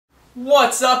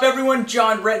What's up everyone,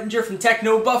 John Rettinger from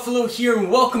TechnoBuffalo here, and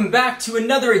welcome back to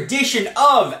another edition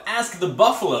of Ask the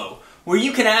Buffalo, where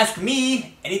you can ask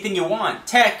me anything you want,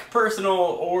 tech, personal,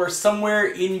 or somewhere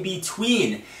in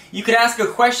between. You could ask a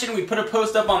question, we put a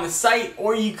post up on the site,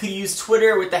 or you could use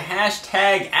Twitter with the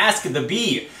hashtag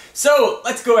AskTheBee. So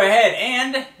let's go ahead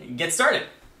and get started.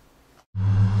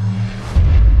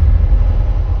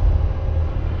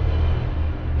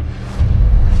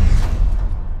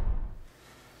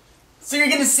 So you're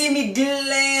going to see me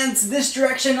glance this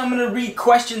direction. I'm going to read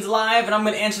questions live, and I'm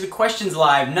going to answer the questions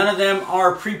live. None of them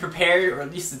are pre-prepared, or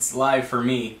at least it's live for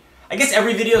me. I guess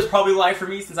every video is probably live for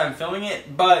me since I'm filming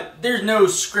it, but there's no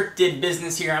scripted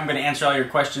business here. I'm going to answer all your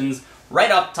questions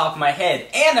right off the top of my head.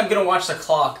 And I'm going to watch the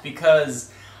clock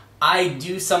because I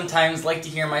do sometimes like to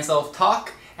hear myself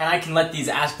talk, and I can let these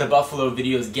Ask the Buffalo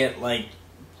videos get like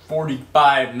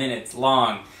 45 minutes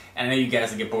long, and I know you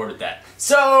guys will get bored with that.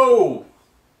 So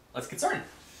let's get started.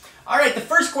 Alright, the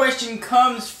first question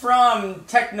comes from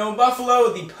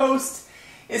TechnoBuffalo, the post.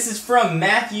 This is from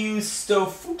Matthew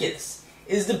Stofukis.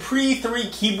 Is the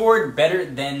Pre-3 keyboard better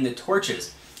than the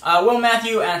torches? Well,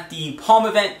 Matthew, at the Palm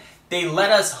event, they let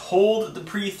us hold the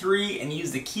Pre-3 and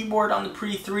use the keyboard on the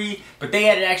Pre-3, but they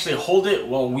had to actually hold it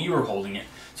while we were holding it.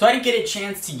 So I didn't get a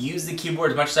chance to use the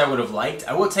keyboard as much as I would have liked.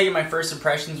 I will tell you my first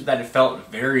impressions were that it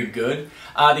felt very good.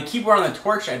 The keyboard on the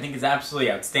Torch I think is absolutely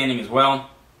outstanding as well.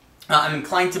 I'm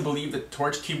inclined to believe that the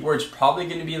Torch keyboard is probably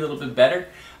going to be a little bit better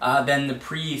than the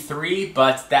Pre-3,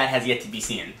 but that has yet to be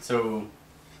seen. So,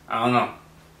 I don't know.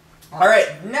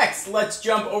 Alright, next, let's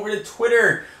jump over to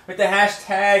Twitter with the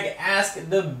hashtag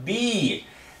AskTheBee.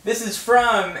 This is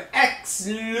from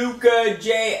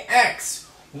XLucaJX.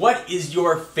 What is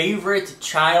your favorite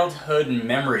childhood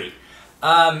memory?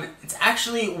 It's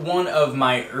actually one of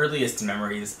my earliest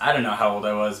memories. I don't know how old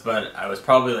I was, but I was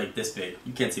probably like this big.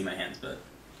 You can't see my hands, but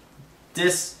I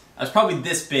was probably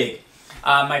this big.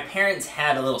 My parents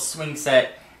had a little swing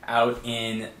set out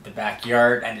in the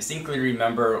backyard. I distinctly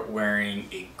remember wearing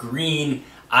a green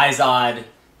Izod,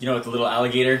 you know, with the little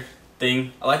alligator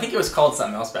thing. Oh, I think it was called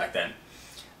something else back then.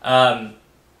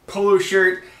 Polo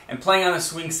shirt, and playing on the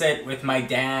swing set with my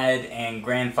dad and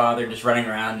grandfather, just running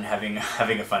around and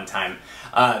having a fun time.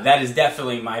 That is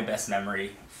definitely my best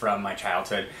memory from my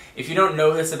childhood. If you don't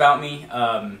know this about me,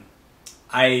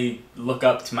 I look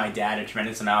up to my dad a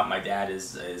tremendous amount. My dad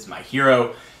is my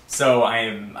hero, so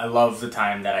I love the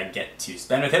time that I get to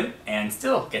spend with him, and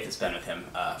still get to spend with him,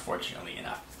 fortunately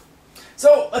enough.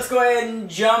 So let's go ahead and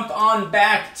jump on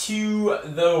back to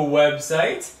the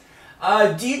website.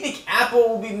 Do you think Apple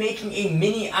will be making a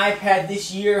mini iPad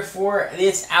this year for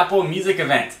this Apple Music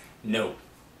event? No.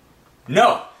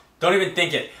 No! Don't even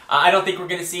think it. I don't think we're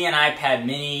going to see an iPad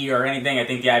mini or anything. I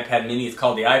think the iPad mini is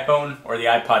called the iPhone or the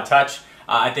iPod Touch.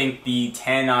 I think the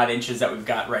 10-odd inches that we've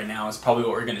got right now is probably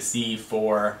what we're going to see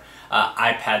for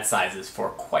iPad sizes for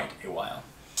quite a while.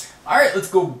 Alright, let's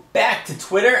go back to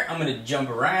Twitter. I'm going to jump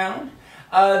around.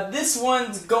 This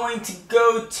one's going to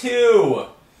go to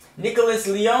Nicholas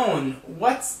Leone.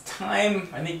 What time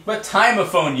of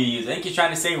phone do you use? I think he's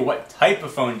trying to say what type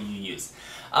of phone do you use.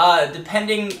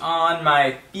 Depending on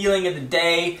my feeling of the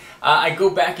day, I go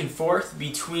back and forth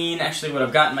between actually what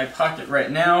I've got in my pocket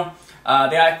right now.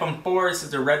 The iPhone 4, this is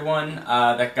the red one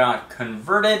that got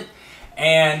converted,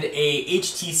 and a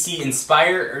HTC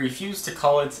Inspire. I refuse to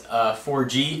call it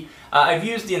 4G. I've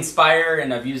used the Inspire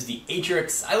and I've used the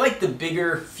Atrix. I like the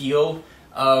bigger feel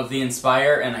of the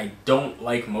Inspire, and I don't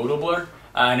like Modal Blur.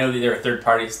 I know that there are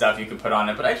third-party stuff you can put on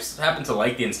it, but I just happen to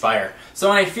like the Inspire. So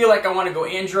when I feel like I want to go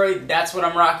Android, that's what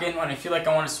I'm rocking. When I feel like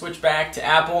I want to switch back to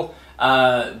Apple,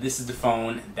 this is the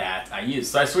phone that I use.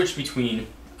 So I switch between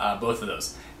both of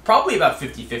those. Probably about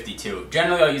 50-50 too.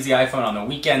 Generally I'll use the iPhone on the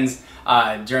weekends.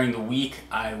 During the week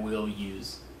I will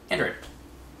use Android.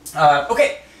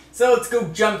 Okay, so let's go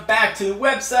jump back to the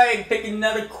website and pick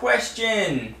another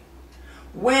question.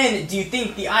 When do you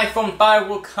think the iPhone 5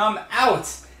 will come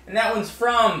out? And that one's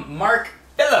from Mark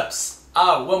Phillips.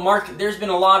 Well, Mark, there's been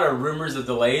a lot of rumors of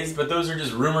delays, but those are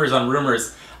just rumors on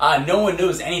rumors. No one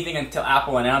knows anything until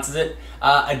Apple announces it.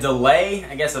 A delay,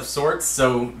 I guess, of sorts,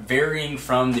 so varying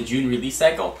from the June release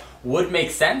cycle, would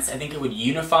make sense. I think it would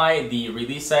unify the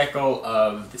release cycle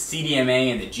of the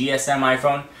CDMA and the GSM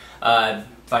iPhone.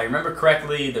 If I remember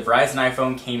correctly, the Verizon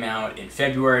iPhone came out in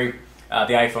February.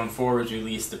 The iPhone 4 was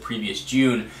released the previous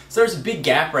June. So there's a big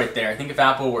gap right there. I think if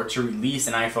Apple were to release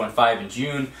an iPhone 5 in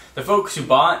June, the folks who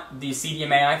bought the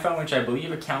CDMA iPhone, which I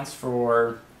believe accounts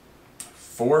for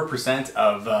 4%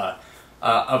 of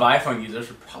iPhone users,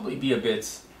 would probably be a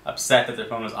bit upset that their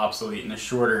phone was obsolete in a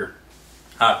shorter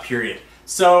period.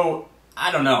 So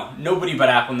I don't know. Nobody but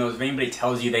Apple knows. If anybody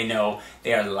tells you they know,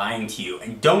 they are lying to you.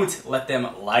 And don't let them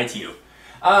lie to you.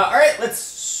 Alright, let's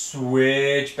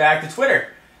switch back to Twitter.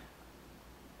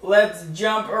 Let's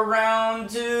jump around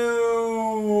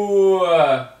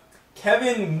to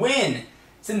Kevin Wynn.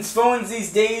 Since phones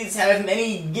these days have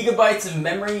many gigabytes of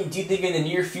memory, do you think in the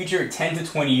near future, 10 to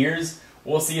 20 years,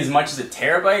 we'll see as much as a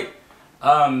terabyte?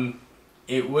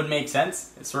 It would make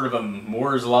sense. It's sort of a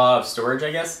Moore's law of storage,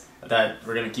 I guess, that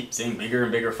we're going to keep seeing bigger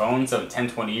and bigger phones. So in 10,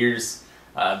 20 years,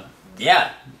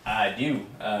 yeah, I do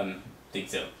think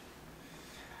so.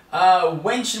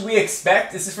 When should we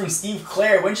expect, this is from Steve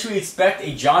Clare, when should we expect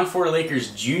a John Ford Lakers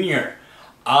Jr.?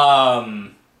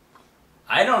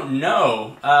 I don't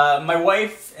know. My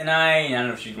wife and I don't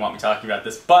know if she'd want me talking about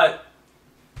this, but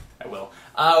I will.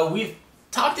 We've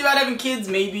talked about having kids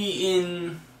maybe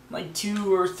in like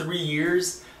 2 or 3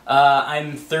 years.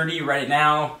 I'm 30 right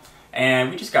now, and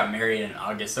we just got married in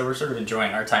August, so we're sort of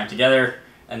enjoying our time together.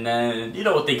 And then, you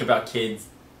know, we'll think about kids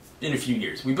in a few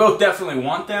years. We both definitely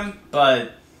want them,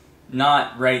 but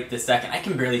not right this second. I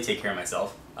can barely take care of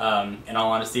myself. In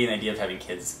all honesty, the idea of having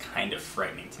kids is kind of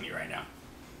frightening to me right now.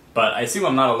 But I assume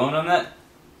I'm not alone on that.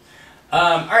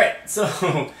 Alright,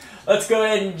 so let's go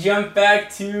ahead and jump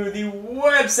back to the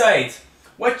website.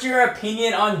 What's your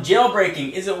opinion on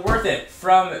jailbreaking? Is it worth it?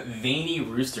 From Veiny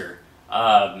Rooster.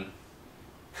 That's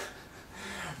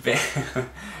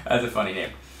a funny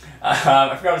name.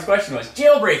 I forgot what his question was.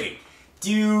 Jailbreaking.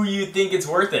 Do you think it's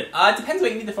worth it? It depends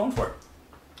what you need the phone for.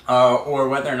 Or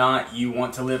whether or not you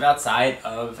want to live outside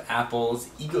of Apple's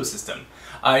ecosystem.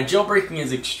 Jailbreaking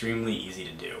is extremely easy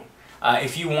to do.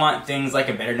 If you want things like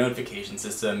a better notification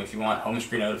system, if you want home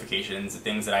screen notifications, the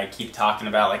things that I keep talking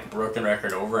about like a broken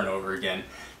record over and over again,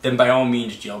 then by all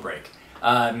means jailbreak.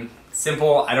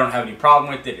 Simple, I don't have any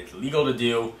problem with it, it's legal to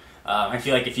do. I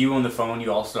feel like if you own the phone,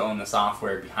 you also own the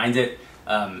software behind it.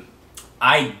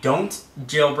 I don't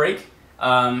jailbreak.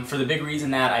 For the big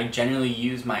reason that I generally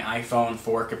use my iPhone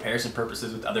for comparison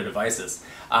purposes with other devices.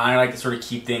 I like to sort of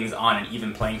keep things on an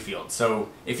even playing field. So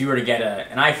if you were to get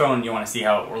an iPhone, you want to see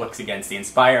how it looks against the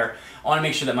Inspire. I want to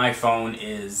make sure that my phone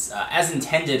is as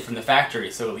intended from the factory,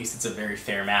 so at least it's a very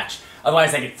fair match.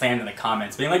 Otherwise I get slammed in the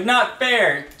comments being like, not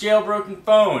fair, jailbroken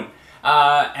phone.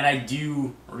 And I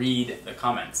do read the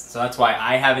comments. So that's why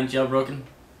I haven't jailbroken,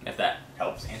 if that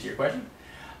helps answer your question.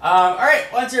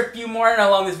 Alright, we'll answer a few more. I don't know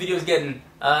how long this video is getting.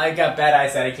 I got bad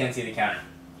eyesight, I can't see the counter.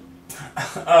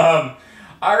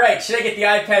 Alright, should I get the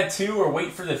iPad 2 or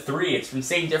wait for the 3? It's from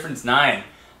Same Difference 9.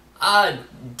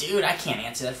 Dude, I can't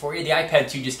answer that for you. The iPad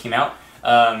 2 just came out.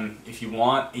 If you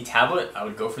want a tablet, I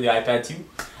would go for the iPad 2.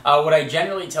 What I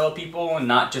generally tell people, and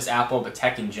not just Apple, but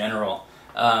tech in general,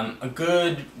 a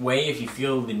good way if you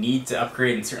feel the need to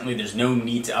upgrade, and certainly there's no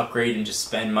need to upgrade and just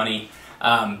spend money,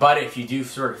 but if you do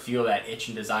sort of feel that itch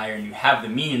and desire and you have the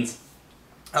means,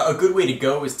 a good way to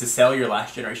go is to sell your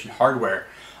last generation hardware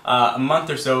a month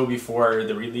or so before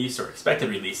the release or expected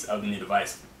release of the new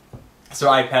device. So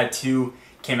iPad 2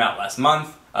 came out last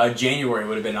month. January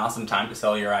would have been an awesome time to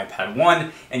sell your iPad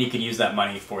 1, and you could use that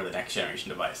money for the next generation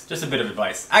device. Just a bit of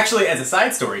advice. Actually, as a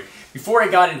side story, before I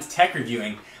got into tech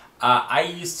reviewing,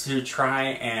 I used to try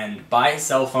and buy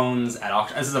cell phones at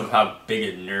auction. This is how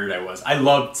big a nerd I was. I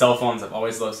loved cell phones. I've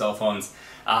always loved cell phones.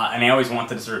 And I always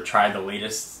wanted to sort of try the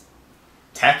latest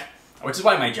tech, which is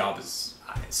why my job is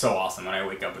so awesome when I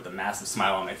wake up with a massive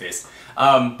smile on my face.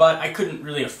 But I couldn't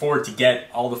really afford to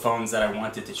get all the phones that I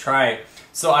wanted to try.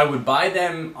 So I would buy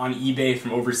them on eBay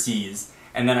from overseas,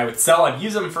 and then I would sell, I'd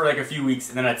use them for like a few weeks,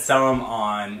 and then I'd sell them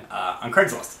on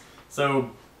Craigslist.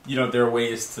 So, you know, there are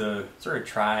ways to sort of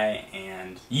try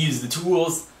and use the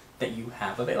tools that you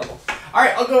have available.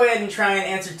 Alright, I'll go ahead and try and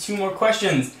answer 2 more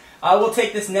questions. We'll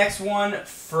take this next one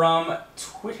from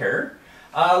Twitter.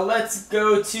 Let's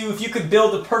go to, if you could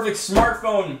build the perfect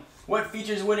smartphone, what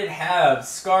features would it have?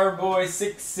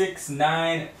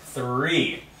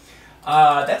 Scarboy6693.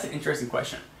 That's an interesting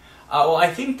question. Well,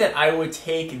 I think that I would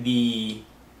take the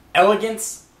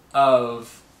elegance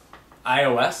of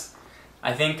iOS.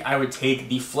 I think I would take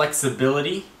the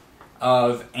flexibility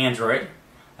of Android.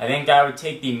 I think I would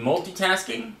take the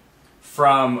multitasking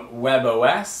from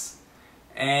WebOS.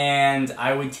 And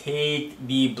I would take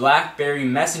the BlackBerry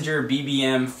Messenger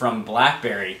BBM from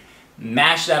BlackBerry,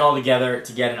 mash that all together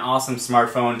to get an awesome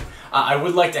smartphone. I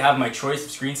would like to have my choice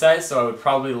of screen size, so I would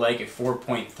probably like a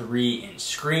 4.3 inch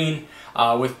screen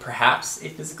with perhaps a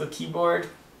physical keyboard.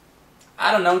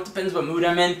 I don't know, it depends what mood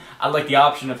I'm in. I'd like the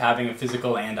option of having a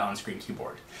physical and on-screen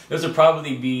keyboard. Those would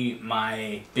probably be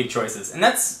my big choices. And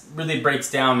that's really breaks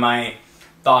down my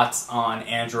thoughts on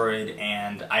Android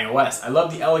and iOS. I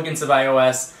love the elegance of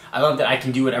iOS. I love that I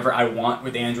can do whatever I want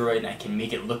with Android and I can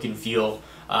make it look and feel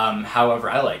however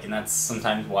I like, and that's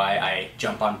sometimes why I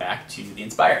jump on back to the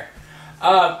Inspire.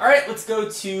 Alright, let's go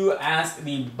to Ask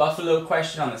the Buffalo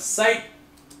question on the site.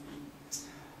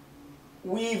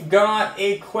 We've got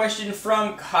a question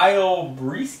from Kyle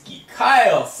Brisky.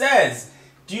 Kyle says,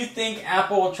 do you think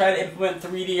Apple will try to implement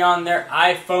 3D on their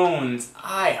iPhones?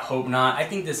 I hope not. I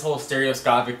think this whole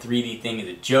stereoscopic 3D thing is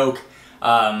a joke.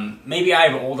 Maybe I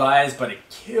have old eyes, but it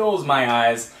kills my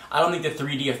eyes. I don't think the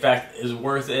 3D effect is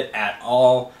worth it at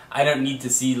all. I don't need to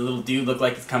see the little dude look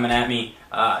like it's coming at me.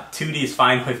 2D is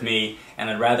fine with me, and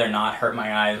I'd rather not hurt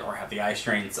my eyes or have the eye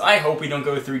strain. So I hope we don't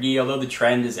go 3D, although the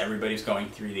trend is everybody's going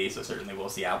 3D, so certainly we'll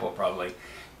see Apple probably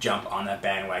jump on that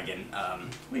bandwagon at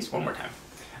least one more time.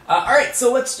 Alright,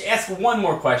 so let's ask one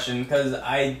more question, because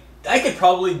I could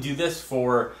probably do this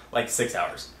for like 6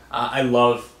 hours. I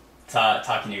love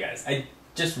talking to you guys. I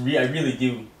really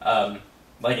do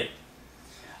like it.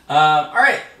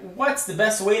 Alright, what's the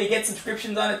best way to get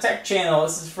subscriptions on a tech channel?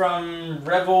 This is from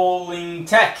Reveling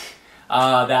Tech.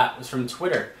 That was from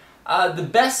Twitter. The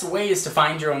best way is to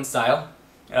find your own style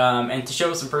and to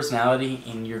show some personality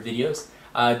in your videos.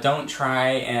 Don't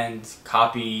try and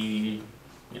copy,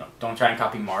 don't try and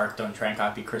copy Mark, don't try and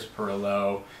copy Chris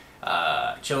Perillo,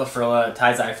 Chillafrilla,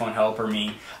 Ty's iPhone Helper,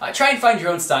 me. Try and find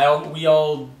your own style. We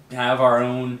all have our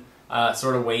own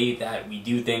sort of way that we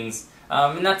do things.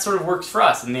 And that sort of works for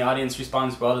us, and the audience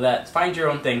responds well to that. Find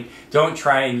your own thing. Don't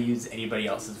try and use anybody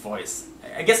else's voice.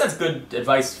 I guess that's good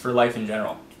advice for life in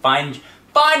general. Find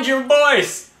your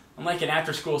voice! Unlike an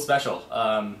after-school special.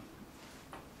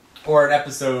 Or an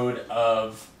episode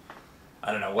of,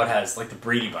 I don't know, what has, like the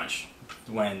Brady Bunch,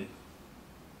 when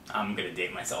I'm gonna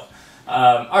date myself.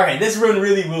 Alright, this one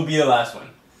really will be the last one.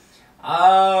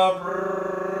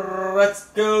 Let's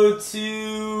go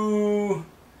to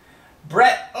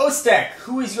Brett Ostek.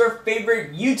 Who is your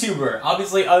favorite YouTuber?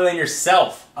 Obviously, other than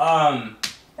yourself.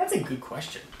 That's a good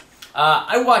question.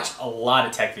 I watch a lot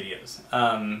of tech videos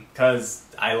because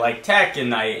I like tech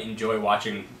and I enjoy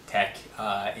watching tech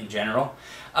in general.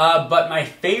 But my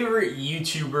favorite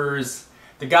YouTubers,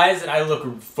 the guys that I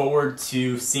look forward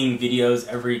to seeing videos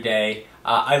every day,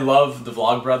 I love the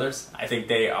Vlogbrothers. I think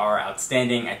they are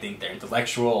outstanding. I think they're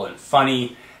intellectual and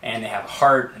funny, and they have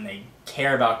heart, and they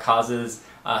care about causes.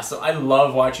 So I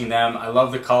love watching them. I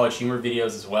love the college humor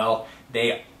videos as well.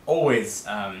 They always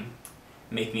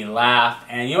make me laugh.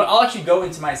 And you know what? I'll actually go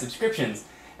into my subscriptions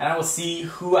and I will see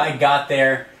who I got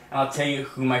there, and I'll tell you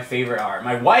who my favorite are.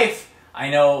 My wife, I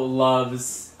know,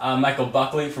 loves Michael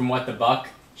Buckley from What the Buck.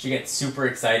 She gets super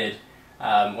excited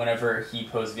whenever he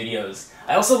posts videos.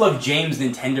 I also love James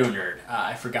Nintendo Nerd.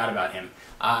 I forgot about him.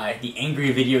 The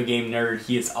angry video game nerd.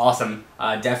 He is awesome.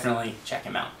 Definitely check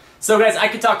him out. So guys, I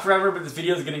could talk forever, but this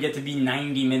video is going to get to be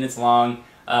 90 minutes long.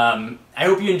 I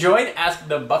hope you enjoyed Ask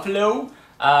the Buffalo,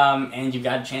 and you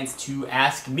got a chance to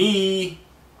ask me,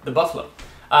 the Buffalo.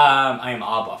 I am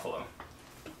a Buffalo,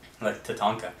 like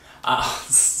Tatanka. I'll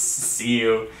see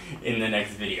you in the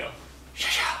next video.